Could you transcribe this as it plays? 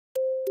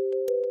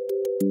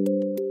Hello,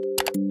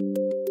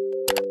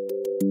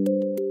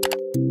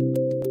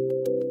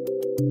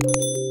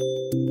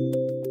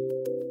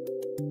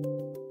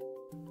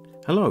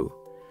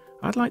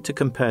 I'd like to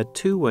compare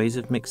two ways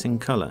of mixing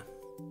colour: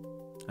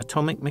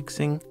 atomic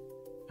mixing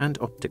and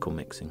optical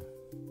mixing.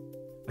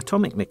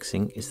 Atomic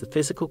mixing is the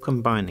physical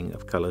combining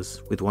of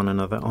colours with one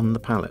another on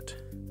the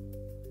palette.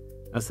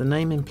 As the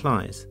name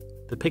implies,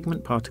 the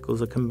pigment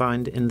particles are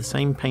combined in the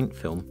same paint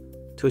film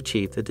to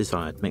achieve the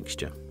desired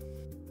mixture.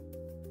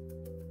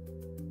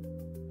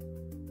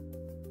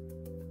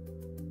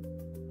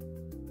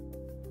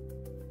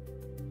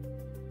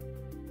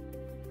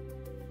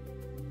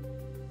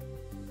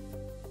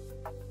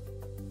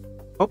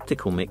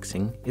 Optical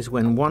mixing is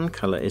when one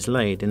colour is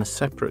laid in a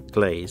separate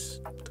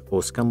glazed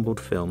or scumbled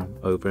film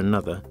over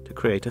another to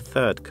create a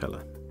third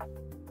colour.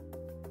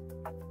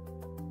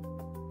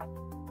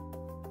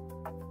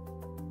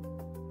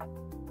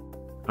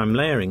 I'm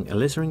layering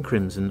alizarin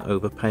crimson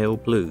over pale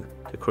blue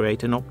to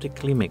create an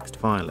optically mixed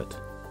violet.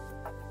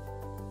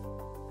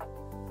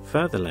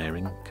 Further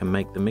layering can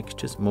make the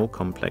mixtures more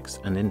complex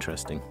and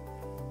interesting.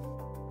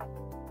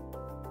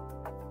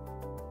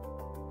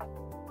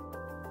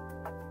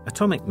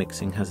 Atomic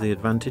mixing has the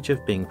advantage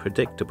of being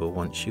predictable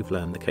once you've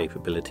learned the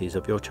capabilities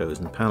of your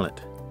chosen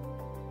palette.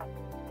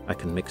 I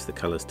can mix the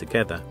colours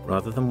together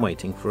rather than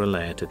waiting for a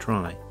layer to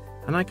dry,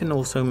 and I can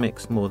also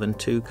mix more than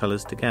two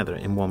colours together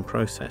in one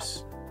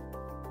process.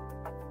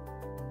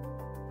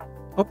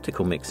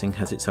 Optical mixing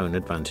has its own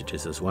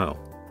advantages as well,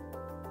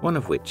 one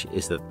of which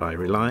is that by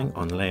relying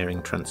on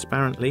layering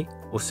transparently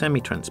or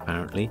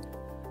semi-transparently,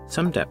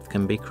 some depth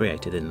can be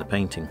created in the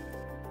painting.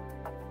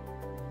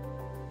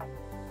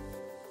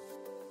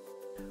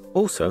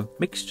 Also,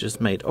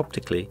 mixtures made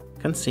optically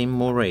can seem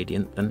more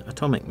radiant than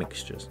atomic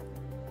mixtures.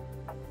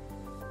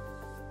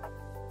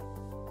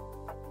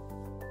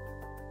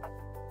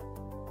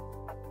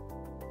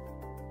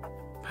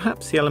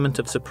 Perhaps the element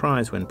of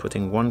surprise when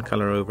putting one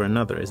colour over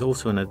another is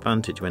also an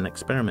advantage when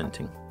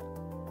experimenting.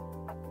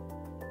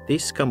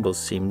 These scumbles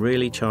seem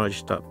really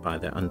charged up by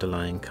their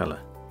underlying colour.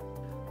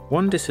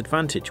 One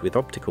disadvantage with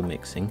optical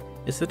mixing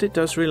is that it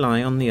does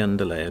rely on the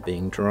underlayer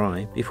being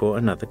dry before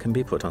another can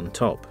be put on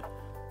top.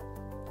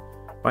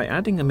 By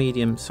adding a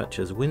medium such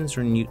as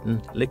WINSOR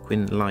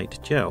Liquin Light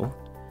Gel,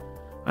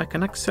 I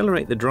can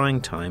accelerate the drying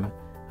time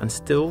and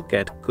still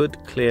get good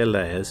clear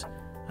layers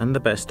and the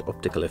best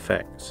optical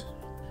effects.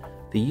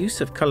 The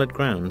use of coloured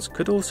grounds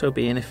could also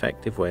be an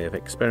effective way of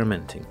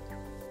experimenting.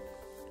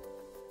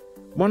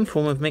 One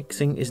form of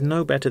mixing is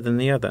no better than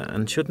the other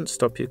and shouldn't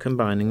stop you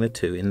combining the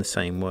two in the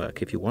same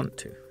work if you want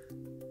to.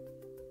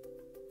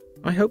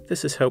 I hope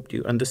this has helped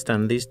you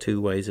understand these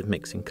two ways of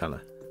mixing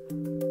colour.